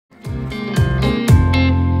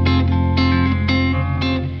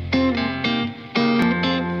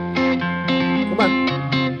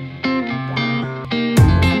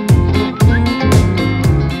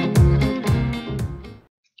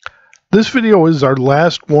This video is our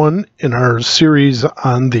last one in our series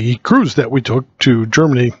on the cruise that we took to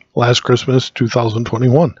Germany last Christmas,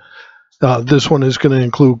 2021. This one is going to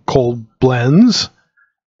include cold blends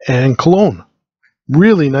and Cologne.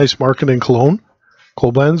 Really nice market in Cologne.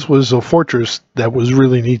 Cold blends was a fortress that was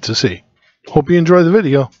really neat to see. Hope you enjoy the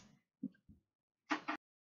video.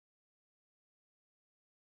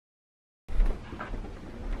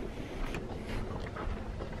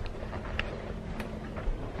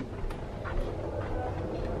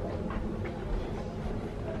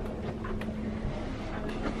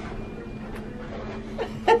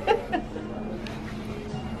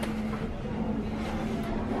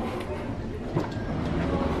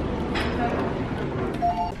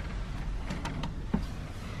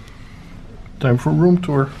 Time for a room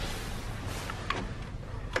tour.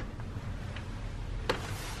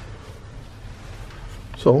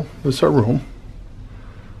 So, this is our room.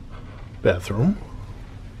 Bathroom.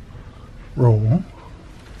 Room.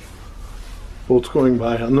 Boats going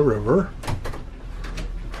by on the river.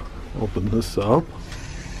 Open this up.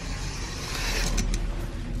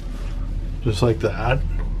 Just like that.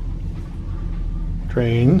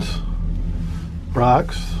 Trains.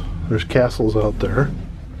 Rocks. There's castles out there.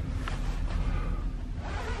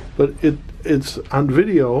 But it's on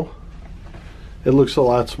video, it looks a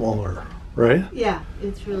lot smaller, right? Yeah,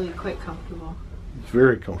 it's really quite comfortable. It's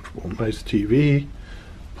very comfortable. Nice TV,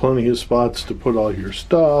 plenty of spots to put all your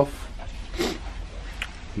stuff,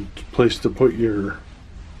 place to put your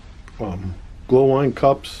glow wine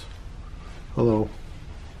cups. Hello.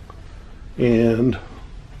 And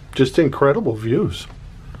just incredible views.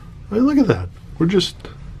 I mean, look at that. We're just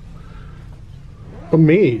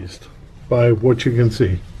amazed by what you can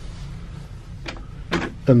see.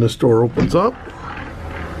 And this door opens up.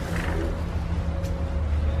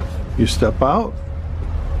 You step out.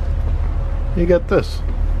 You get this.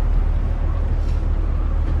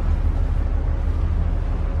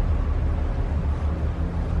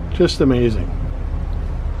 Just amazing.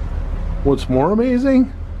 What's more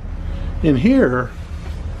amazing? In here,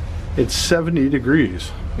 it's 70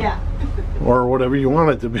 degrees. Yeah. Or whatever you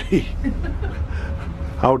want it to be.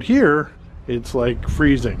 Out here, it's like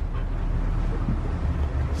freezing.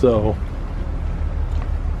 So,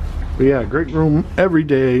 but yeah, great room every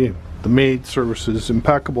day. The maid service is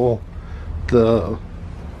impeccable. The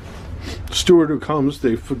steward who comes,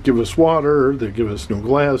 they give us water, they give us new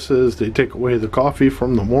glasses, they take away the coffee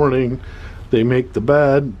from the morning, they make the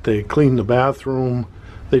bed, they clean the bathroom,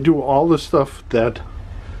 they do all the stuff that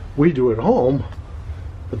we do at home,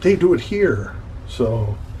 but they do it here,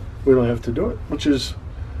 so we don't have to do it, which is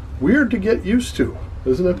weird to get used to,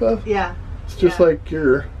 isn't it, Beth? Yeah. It's just like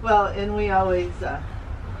your... Well, and we always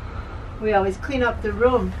clean up the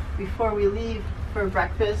room before we leave for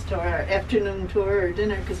breakfast or afternoon tour or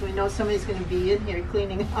dinner, because we know somebody's going to be in here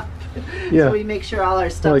cleaning up. Yeah. So we make sure all our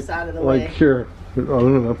stuff's out of the way. Like here,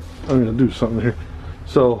 I'm gonna do something here.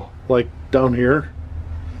 So, like down here,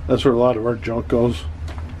 that's where a lot of our junk goes.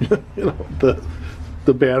 You know,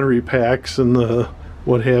 the battery packs and the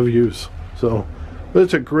what have yous. So, but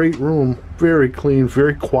it's a great room, very clean,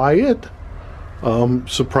 very quiet.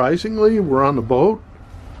 Surprisingly, we're on the boat.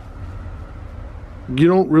 You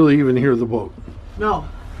don't really even hear the boat. No.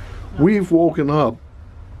 We've woken up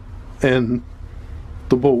and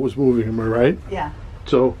the boat was moving, am I right? Yeah.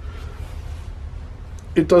 So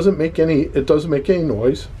it doesn't make any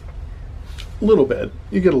noise. A little bit.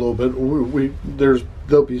 You get a little bit.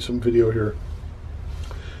 There'll be some video here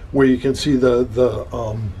where you can see the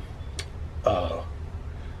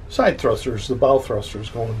side thrusters, the bow thrusters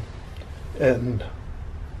going. And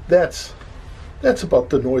that's about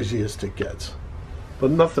the noisiest it gets. But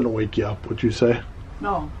nothing to wake you up, would you say?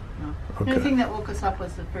 No, no. Okay. The only thing that woke us up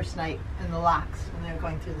was the first night in the locks, when they were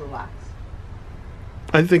going through the locks.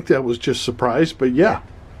 I think that was just surprise, but yeah.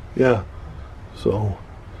 So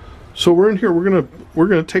we're in here. We're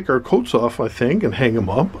gonna take our coats off, I think, and hang them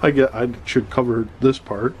up. I should cover this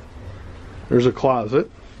part. There's a closet.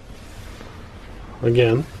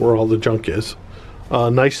 Again, where all the junk is.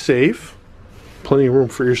 Nice safe. Plenty of room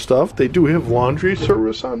for your stuff. They do have laundry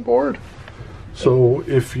service on board. So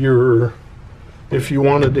if you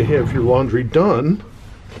wanted to have your laundry done,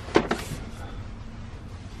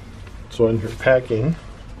 so when you're packing,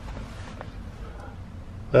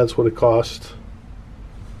 that's what it costs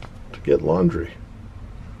to get laundry.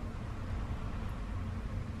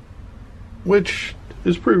 Which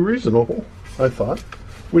is pretty reasonable, I thought.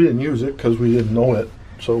 We didn't use it because we didn't know it,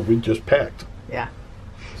 so we just packed. Yeah.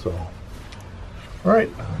 So, all right.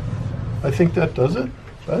 I think that does it.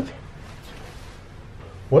 Beth?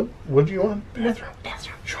 What do you want? Bathroom.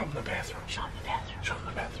 Show them the bathroom. Show them the bathroom. Show them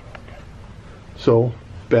the bathroom. Okay. So,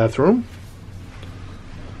 bathroom,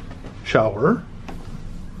 shower,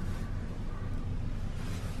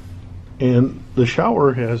 and the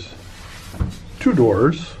shower has 2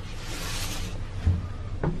 doors.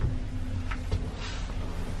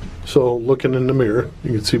 So looking in the mirror,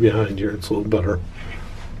 you can see behind here, it's a little better.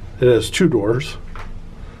 It has 2 doors,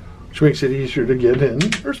 which makes it easier to get in.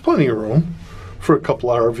 There's plenty of room for a couple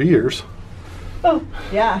RVers. Oh,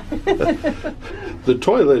 yeah. The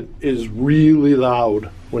toilet is really loud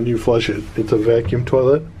when you flush it. It's a vacuum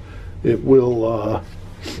toilet. It will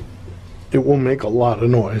make a lot of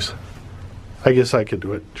noise. I guess I could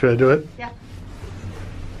do it. Should I do it? Yeah.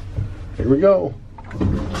 Here we go.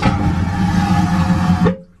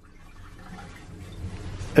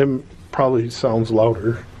 It probably sounds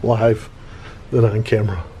louder live than on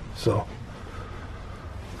camera. So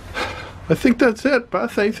I think that's it.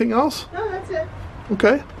 Beth, anything else? No, that's it.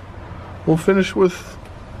 Okay. We'll finish with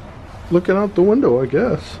looking out the window, I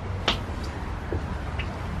guess.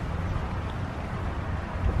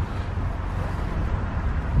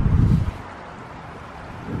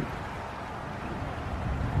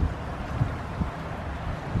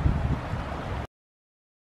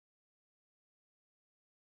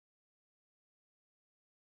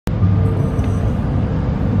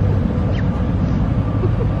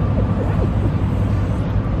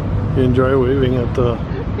 You enjoy waving at the...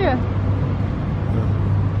 Yeah.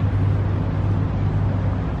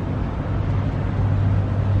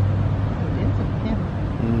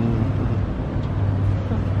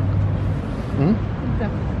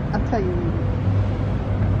 I'll tell you later.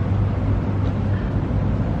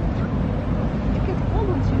 You can hold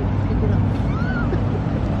once you pick it up.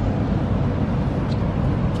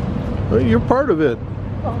 Well, you're part of it.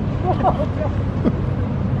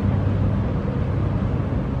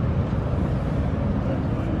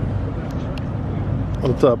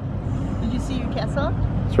 What's up? Did you see your castle?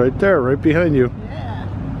 It's right there, right behind you. Yeah.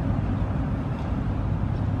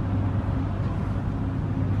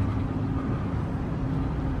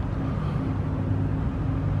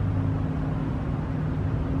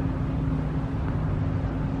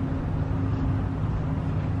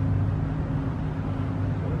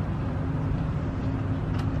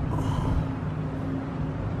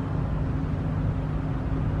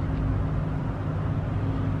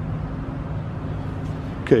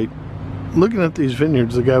 Okay, looking at these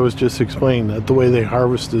vineyards, the guy was just explaining that the way they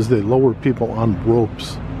harvest is they lower people on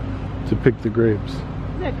ropes to pick the grapes.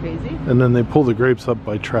 Isn't that crazy? And then they pull the grapes up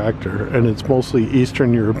by tractor, and it's mostly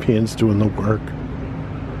Eastern Europeans doing the work.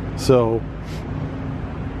 So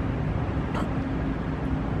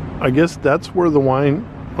I guess that's where the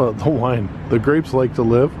grapes like to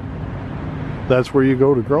live. That's where you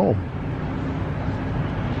go to grow them.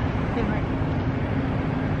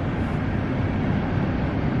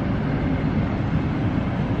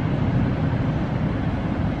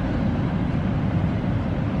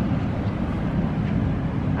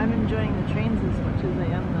 I'm enjoying the trains as much as I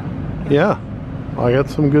am the... Yeah, I got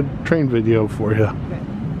some good train video for you. Okay.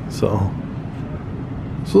 So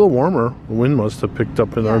it's a little warmer. The wind must have picked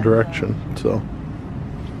up in our direction. So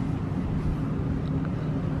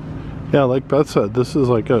yeah, like Beth said, this is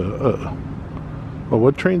like a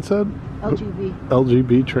what train said? LGB.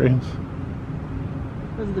 LGB trains.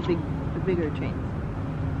 Those are the bigger trains.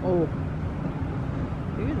 Oh,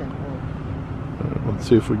 bigger than old. Let's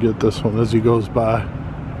see if we get this one as he goes by.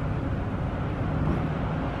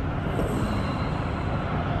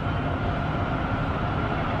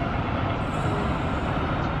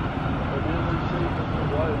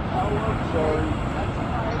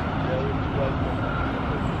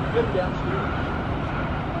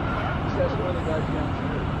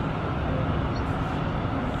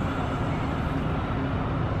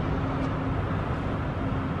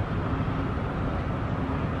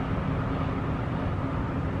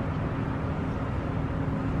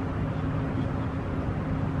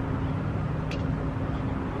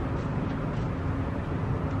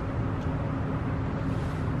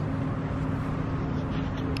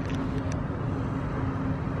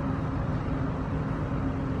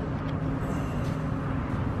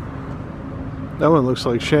 That one looks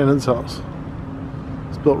like Shannon's house.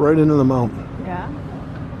 It's built right into the mountain. Yeah.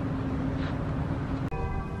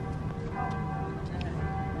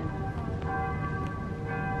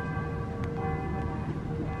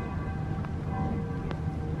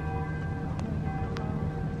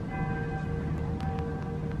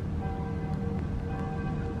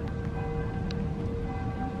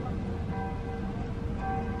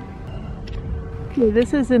 Okay,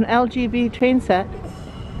 this is an LGB train set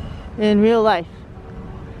in real life.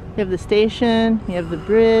 You have the station, you have the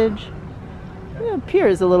bridge, Yeah, pier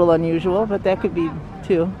is a little unusual, but that could be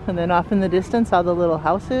too. And then off in the distance, all the little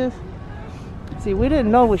houses. See, we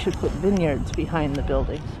didn't know we should put vineyards behind the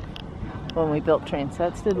buildings when we built train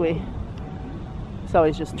sets, did we? It's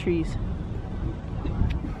always just trees.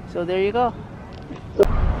 So there you go.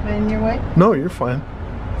 Am I in your way? No, you're fine.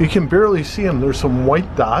 You can barely see them. There's some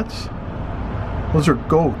white dots. Those are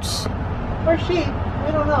goats. Or sheep.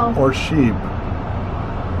 We don't know. Or sheep.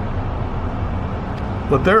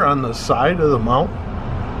 But they're on the side of the mountain.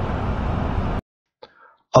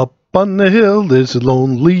 Up on the hill there's a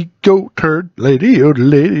lonely goat herd. Lady yoda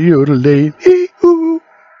lady yoda lady. Hoo.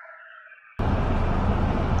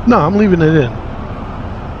 No, I'm leaving it in.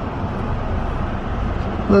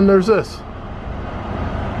 Then there's this.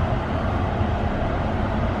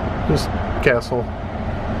 Just castle.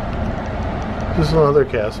 Just another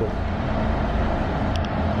castle.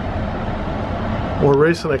 We're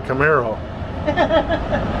racing a Camaro.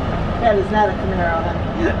 That is not a Camaro,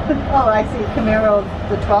 honey. Oh, I see. Camaro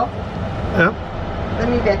the 12th? Yep. Let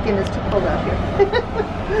me back in. It's too cold out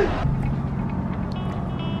here.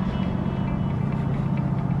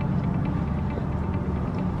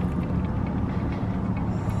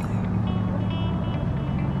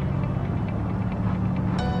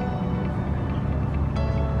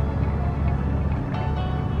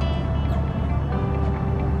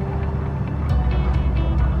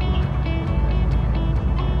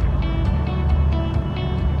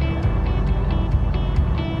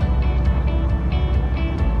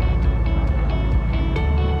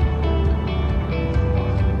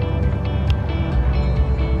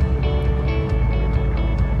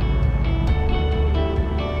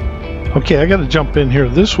 Okay, I gotta jump in here.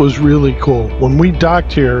 This was really cool. When we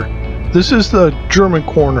docked here, this is the German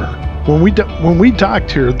corner. When we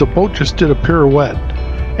docked here, the boat just did a pirouette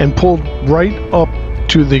and pulled right up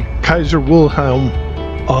to the Kaiser Wilhelm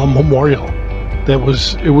Memorial. It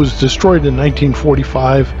was destroyed in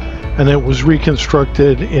 1945, and it was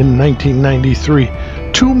reconstructed in 1993.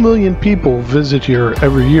 2 million people visit here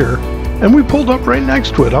every year, and we pulled up right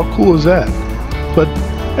next to it. How cool is that? But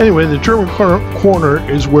anyway, the German corner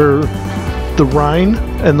is where the Rhine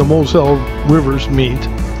and the Moselle rivers meet.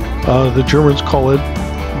 The Germans call it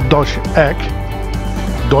Deutsch-Eck.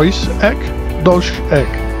 Deutsch-Eck.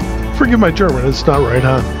 Forgive my German, it's not right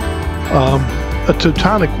on. A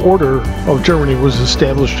Teutonic Order of Germany was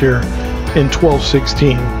established here in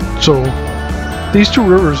 1216. So these two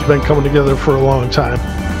rivers have been coming together for a long time.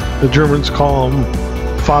 The Germans call them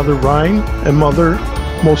Father Rhine and Mother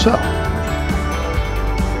Moselle.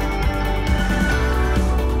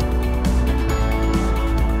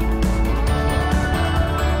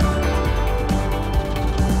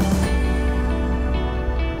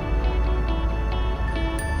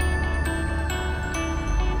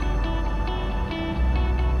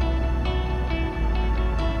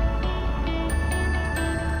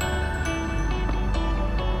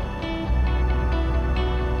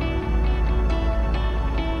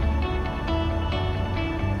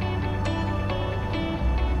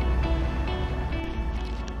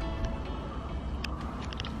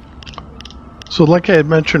 So like I had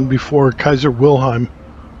mentioned before, Kaiser Wilhelm,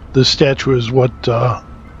 this statue is what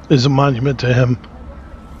is a monument to him,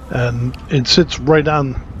 and it sits right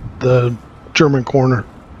on the German corner,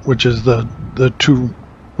 which is the two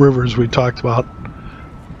rivers we talked about.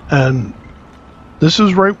 And this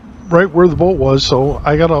is right where the boat was, so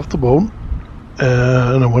I got off the boat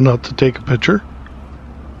and I went out to take a picture,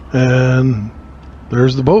 and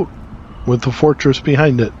there's the boat with the fortress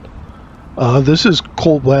behind it. This is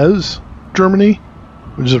Kolbez, Germany,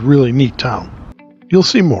 which is a really neat town. You'll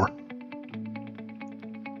see more.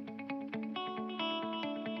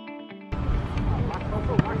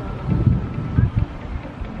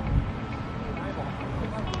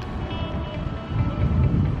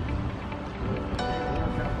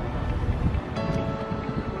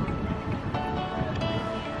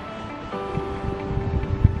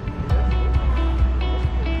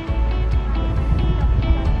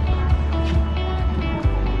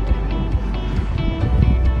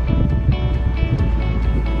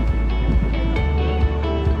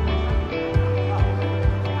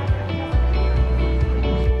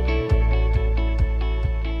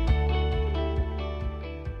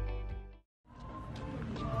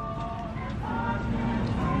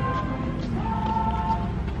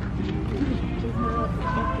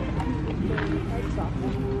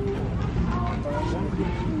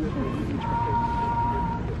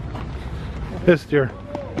 Yes, dear.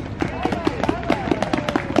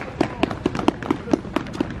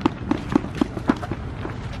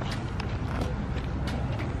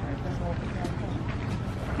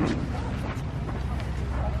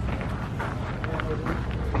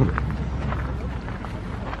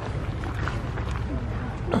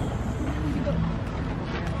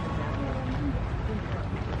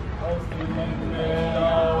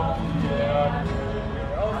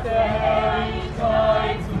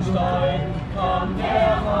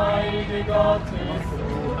 Gottes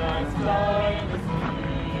Sohn als kleines Kind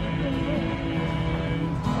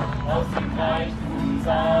aus dem Reichtum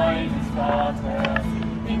seines Vaters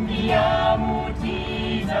in die Armut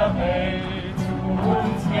dieser Welt zu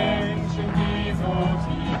uns Menschen, die so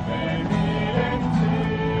tief elend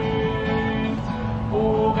sind.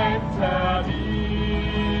 O Retter,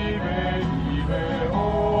 Liebe, Liebe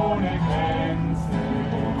ohne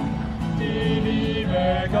Grenzen, die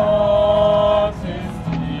Liebe Gottes,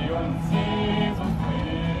 die uns Jesus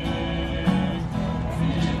bringt.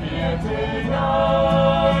 Sie wird in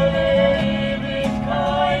alle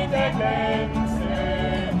Ewigkeit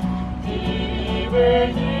erglänzen, die Liebe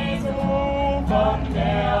Jesu, von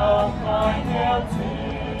der auch mein Herz singt.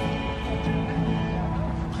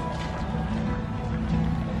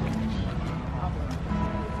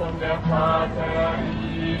 Von der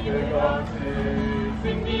Vaterliebe Gottes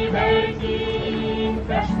in die Welt, die ihn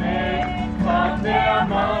verschmäht, kam der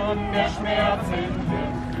Mann, der Schmerzen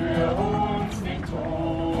nimmt für uns den Tod.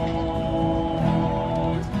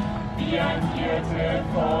 Wie ein Hirte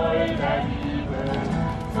voll der Liebe,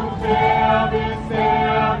 sucht er, bis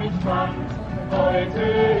er mich fand. Heute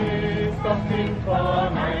ist doch Kind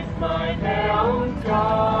von einst mein Herr und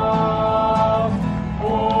Gott.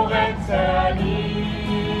 O Retter,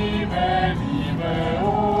 Liebe, Liebe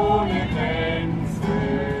ohne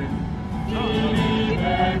Grenzen, die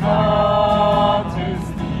Liebe Gottes,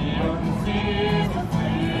 die uns Jesus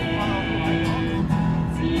bringt.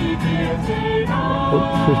 Sie wird in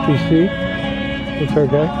 50C? What's our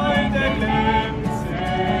guy?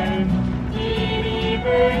 erglänzen, die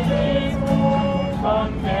Liebe Jesu, von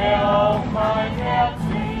der auch mein Herz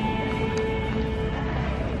singt.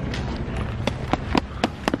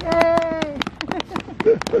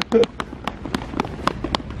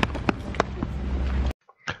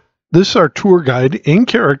 This is our tour guide in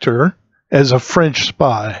character as a French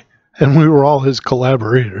spy, and we were all his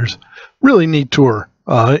collaborators. Really neat tour.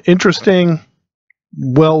 Interesting,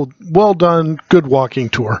 well done, good walking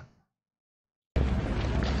tour.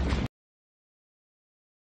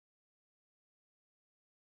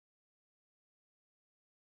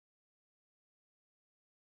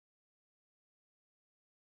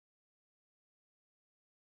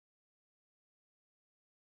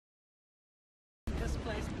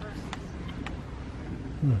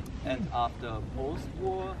 And after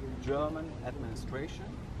post-war German administration,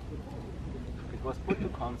 it was put to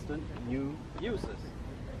constant new uses.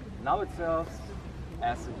 Now it serves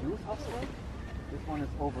as a youth hostel. This one is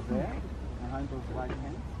over there, behind those white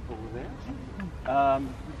tents, over there.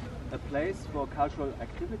 A place for cultural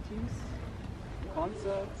activities,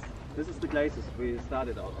 concerts. This is the glacis we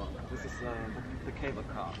started out on. This is the cable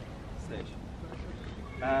car station.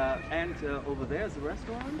 And over there is a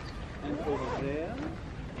restaurant, and over there,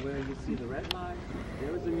 where you see the red line,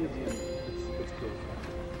 there is a museum. It's closed.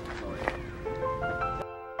 Sorry.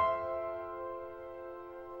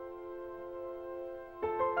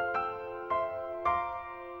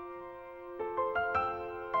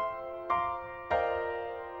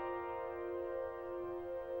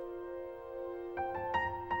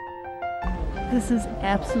 This is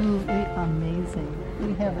absolutely amazing.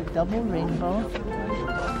 We have a double rainbow,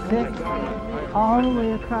 thick, all the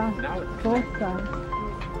way across both sides.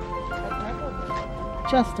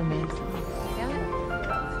 Just amazing.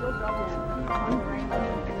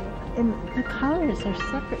 And the colors are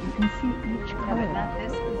separate. You can see each color.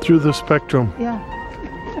 Through the spectrum. Yeah.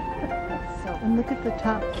 And look at the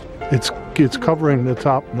top. It's covering the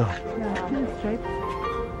top now. Yeah, see the stripes?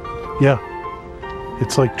 Yeah.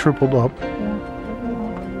 It's like tripled up. Yeah.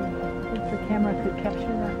 If the camera could capture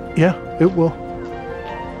that. Yeah, it will.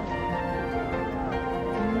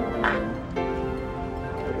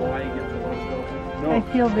 I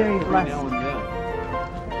feel very blessed. Now and then.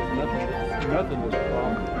 Nothing is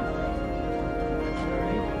wrong.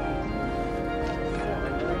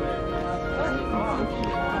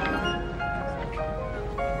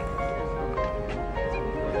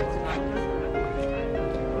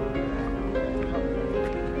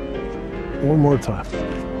 One more time.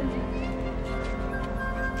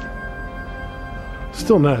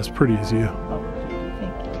 Still not as pretty as you. Oh,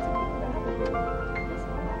 thank you.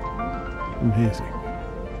 Amazing.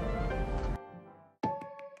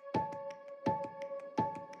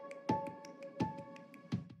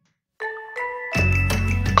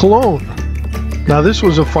 Cologne. Now this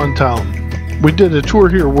was a fun town. We did a tour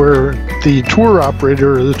here where the tour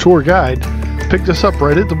operator or the tour guide picked us up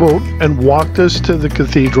right at the boat and walked us to the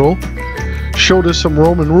cathedral, showed us some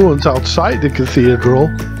Roman ruins outside the cathedral,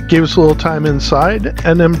 gave us a little time inside,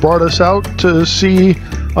 and then brought us out to see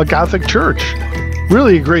a Gothic church.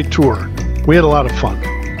 Really a great tour. We had a lot of fun.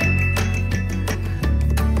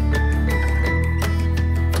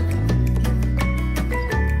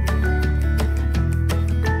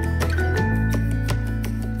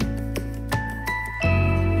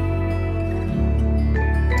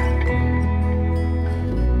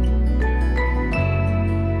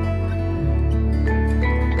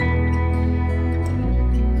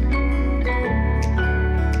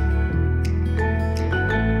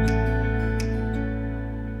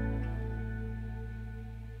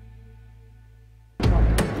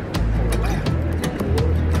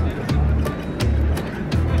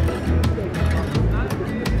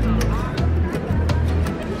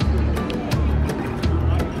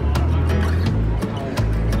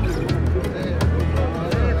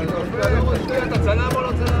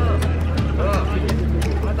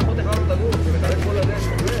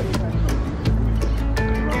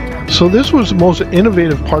 So this was the most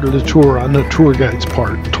innovative part of the tour on the tour guide's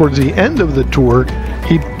part. Towards the end of the tour,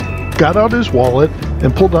 he got out his wallet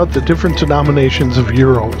and pulled out the different denominations of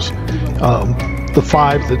euros. The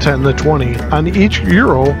 5, the 10, the 20. On each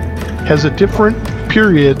euro has a different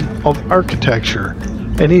period of architecture.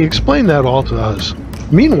 And he explained that all to us.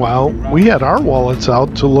 Meanwhile, we had our wallets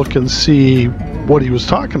out to look and see what he was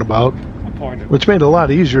talking about, which made it a lot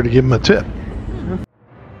easier to give him a tip.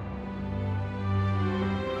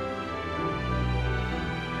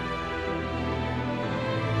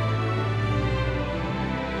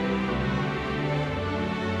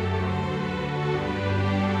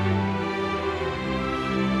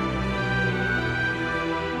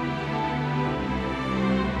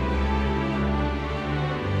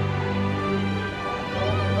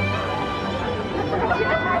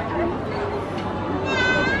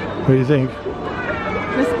 What do you think?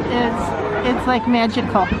 It's like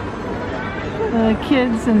magical. The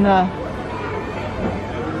kids and the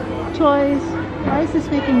toys. Why is this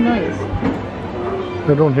making noise?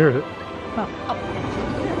 I don't hear it. Oh.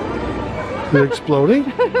 Is it exploding?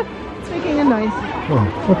 It's making a noise.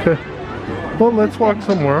 Oh, okay. Well, let's walk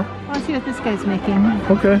somewhere. I want to see what this guy's making.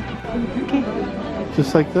 Okay. Okay.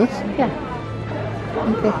 Just like this? Yeah.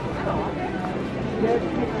 Okay.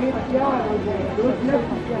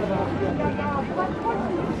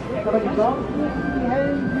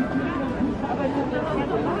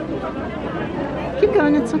 Keep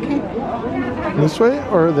going, it's okay. This way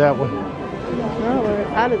or that way? No, we're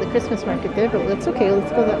out of the Christmas market there, but that's okay.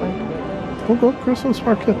 Let's go that way. We'll go Christmas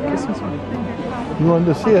market. Christmas market. You wanted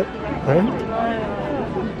to see it, right?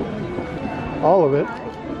 All of it.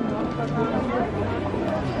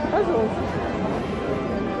 Puzzles.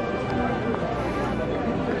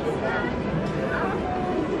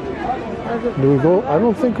 Do we go? I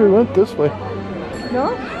don't think we went this way.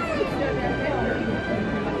 No?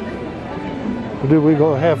 Or did we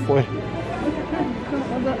go halfway?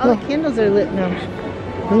 All the candles are lit now.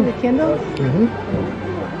 See the candles? Mm-hmm.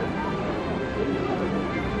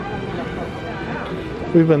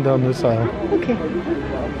 We've been down this aisle. Okay.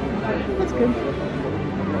 That's good.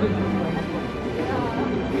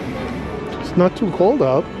 It's not too cold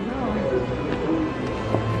out.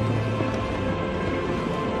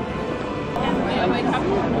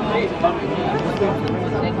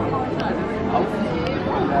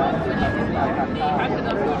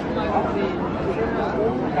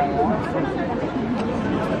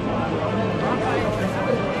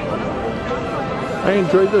 I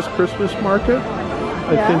enjoyed this Christmas market.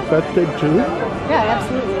 I think Beth did too. Yeah,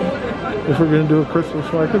 absolutely. If we're going to do a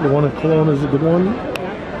Christmas market, the one in Cologne is a good one.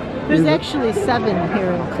 There's actually 7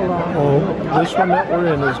 here in Cologne. Oh, this one that we're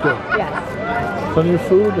in is good. Yes. Plenty of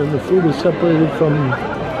food, and the food is separated from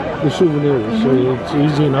the souvenirs, so it's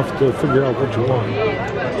easy enough to figure out what you want.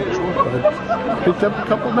 But picked up a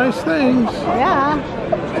couple nice things. Yeah.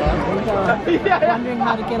 Wondering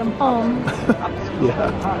how to get them home.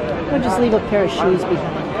 Yeah. Or just leave a pair of shoes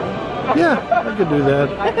behind. Yeah, I could do that.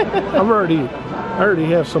 I already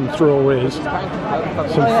have some throwaways,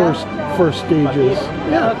 some first stages.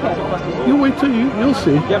 Yeah. Okay. You wait till you'll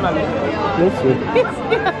see. You'll see.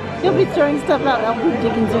 You'll be throwing stuff out. I'll be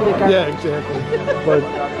digging through the garbage. Yeah, exactly.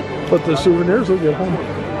 But the souvenirs will get home.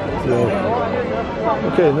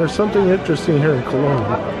 Yeah. Okay, and there's something interesting here in Cologne.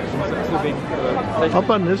 Up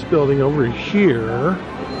on this building over here,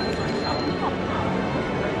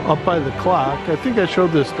 up by the clock. I think I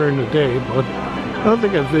showed this during the day, but I don't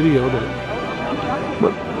think I videoed it.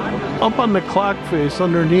 But up on the clock face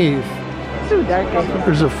underneath, It's too dark, I think.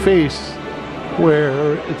 there's a face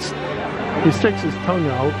where he sticks his tongue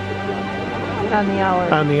out On the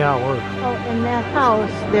hour. on the hour. Oh, in that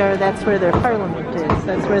house there, that's where their parliament is.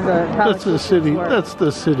 That's where the That's the city. work. That's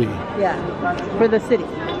the city. Yeah, for the city.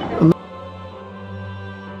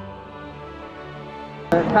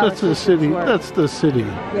 That's the city. Work. That's the city.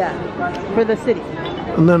 Yeah, for the city.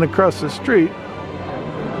 And then across the street,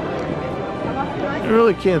 you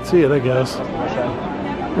really can't see it, I guess.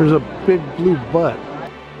 There's a big blue butt.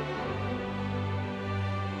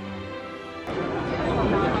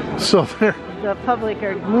 So there, The public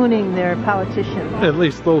are mooning their politicians. at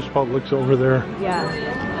least those publics over there.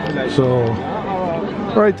 Yeah. So,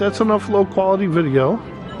 all right, that's enough low quality video.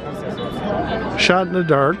 Shot in the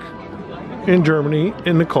dark, in Germany,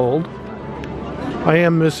 in the cold. I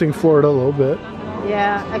am missing Florida a little bit.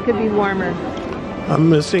 Yeah, it could be warmer. I'm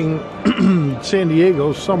missing San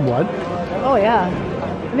Diego somewhat. Oh yeah.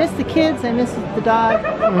 I miss the kids, I miss the dog.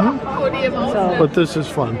 So But this is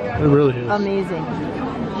fun. It really is. amazing.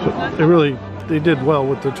 They did well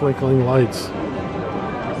with the twinkling lights.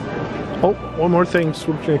 Oh, one more thing,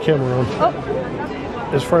 switching the camera on. Oh,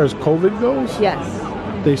 as far as COVID goes, Yes.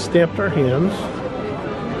 they stamped our hands.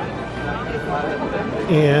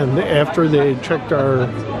 And after they checked our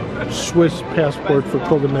Swiss passport for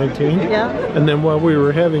COVID-19, Yeah. and then while we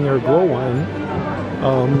were having our glow wine,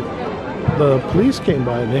 the police came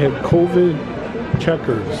by and they had COVID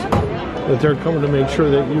checkers that they're coming to make sure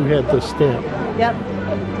that you had the stamp. Yep.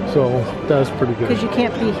 So that's pretty good. Because you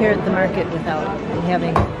can't be here at the market without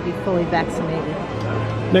having to be fully vaccinated.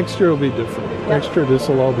 Next year will be different. Next year this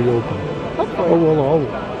will all be open. Hopefully. Or we'll all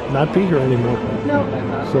not be here anymore. No.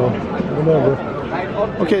 So, whatever.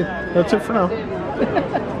 Okay, that's it for now.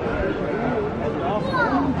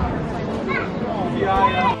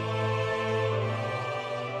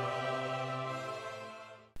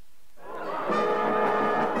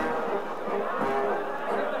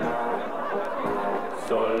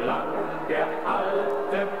 Solange der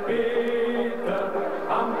alte Peter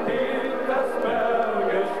am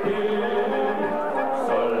Petersberge steht,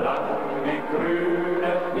 solange die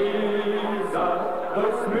grüne Isar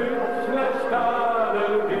durchs Münchner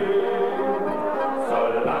Stadel geht,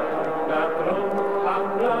 solange da drum am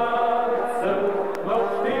Platze noch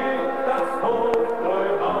steht das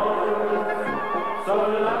Hofbräuhaus,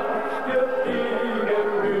 solange stirbt die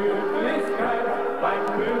Gemütlichkeit beim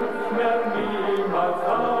Münchner niemals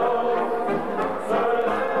aus.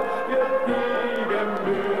 Solange stirbt die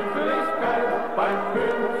Gemütlichkeit beim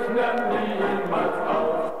Münchner niemals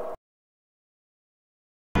aus.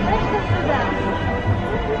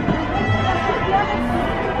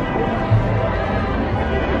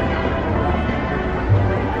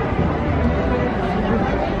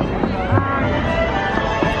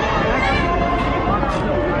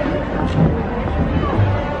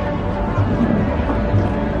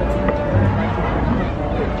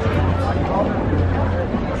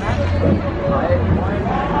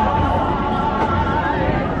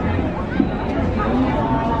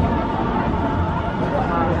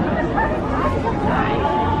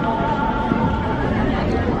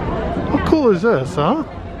 How cool is this, huh?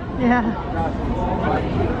 Yeah.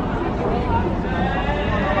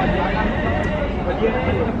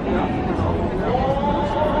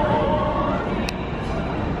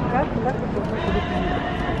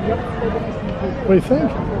 What do you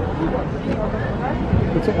think?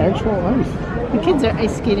 It's actual ice. The kids are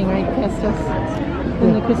ice skating right past us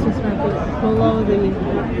in the Christmas market below the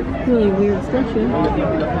really weird statue.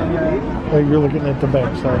 Oh, you're looking at the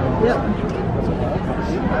back side. Yep.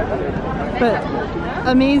 But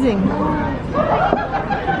amazing. There's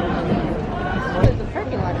a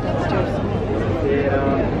parking lot downstairs.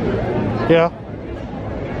 Yeah.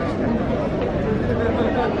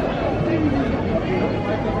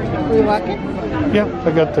 Are we walking? Yeah,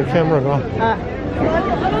 I got the camera going. Ah.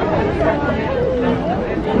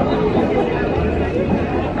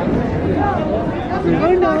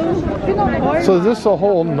 Oh no. So this is a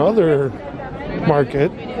whole nother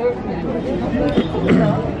market.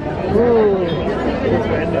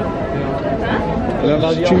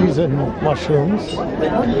 There's cheese and mushrooms.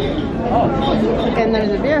 And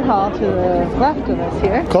there's a beer hall to the left of us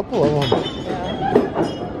here. A couple of them.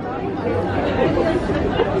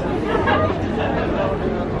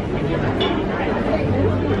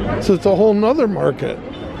 So it's a whole nother market.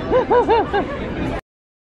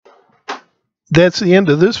 That's the end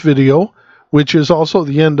of this video, which is also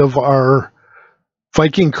the end of our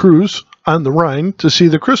Viking cruise on the Rhine to see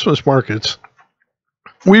the Christmas markets.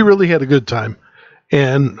 We really had a good time,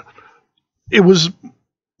 and it was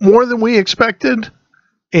more than we expected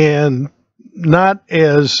and not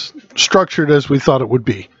as structured as we thought it would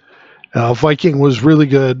be. Viking was really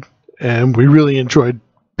good, and we really enjoyed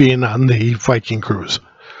being on the Viking cruise.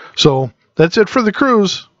 So that's it for the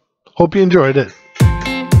cruise. Hope you enjoyed it.